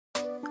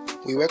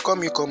We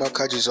welcome you come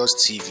Aka Jesus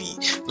TV,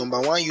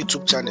 #1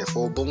 YouTube channel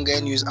for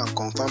Bonga news and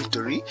confirmed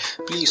story.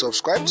 Please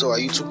subscribe to our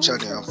YouTube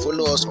channel and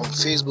follow us on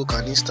Facebook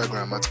and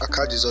Instagram at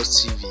Aka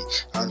Jesus TV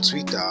and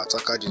Twitter at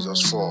Aka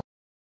Jesus 4.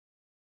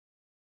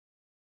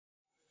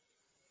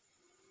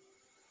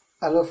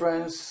 Hello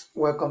friends,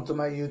 welcome to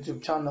my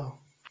YouTube channel.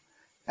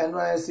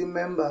 Nysc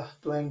member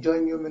to enjoy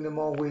new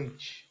minimum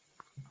wage.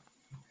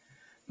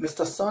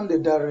 Mr. Sunday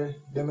Dare,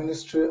 the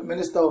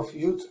Minister of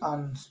Youth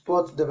and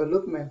Sports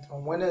Development,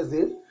 on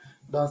Wednesday,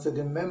 said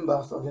the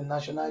members of the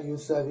National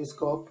Youth Service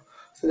Corps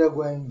said they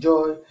will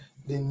enjoy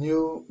the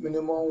new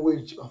minimum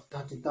wage of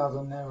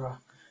 30,000 naira.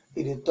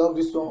 He did talk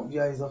this one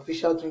via his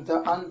official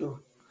Twitter handle.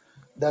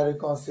 Dare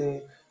can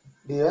say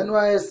the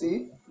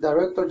Nysc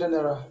Director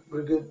General,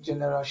 Brigadier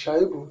General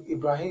Shaibu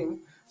Ibrahim,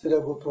 said they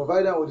will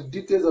provide them with the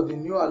details of the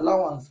new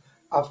allowance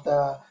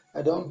after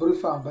I don't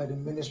brief them by the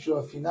Ministry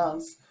of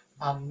Finance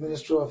and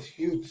Ministry of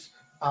Youth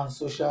and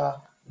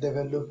Social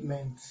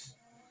Development.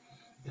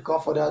 He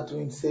come for that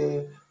to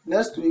say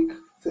next week,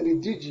 say the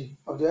DG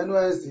of the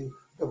Nysc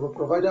they will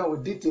provide them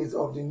with details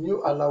of the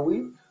new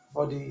allowance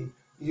for the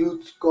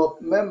Youth Corps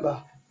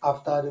member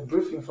after the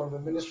briefing from the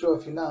Ministry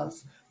of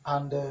Finance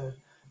and the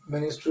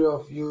Ministry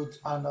of Youth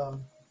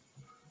and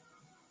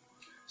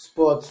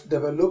Sports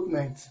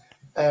Development,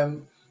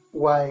 MYSD.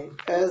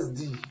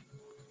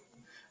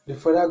 The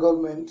federal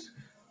government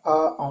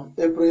on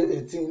April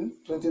 18,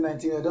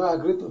 2019, they don't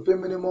agree to pay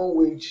minimum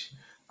wage,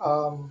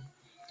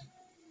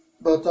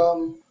 but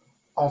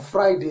on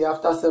Friday,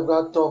 after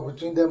several talks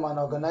between them and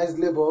organized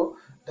labor,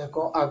 they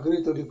can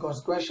agree to the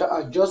consequential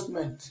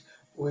adjustment,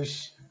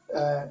 which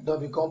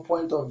don't become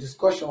point of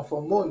discussion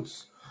for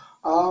months.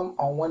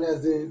 On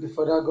Wednesday, the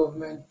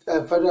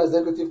Federal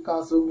Executive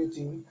Council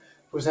meeting,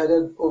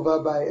 presided over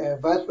by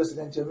Vice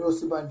President Jemmy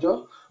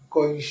Osibanjo,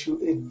 could issue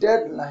a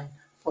deadline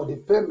for the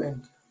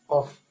payment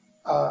of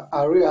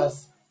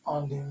arrears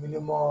on the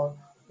minimum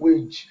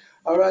wage.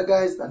 Alright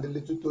guys, and the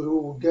little story we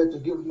will get to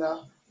give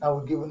now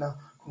we'll give now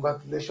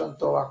congratulations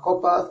to our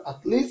coppers.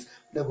 At least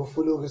they will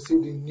follow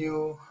receive the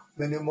new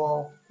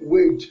minimum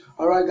wage.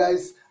 Alright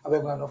guys, I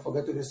beg you not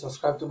forget to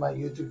subscribe to my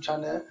YouTube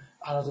channel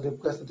and also the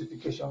press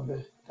notification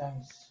bell.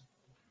 Thanks.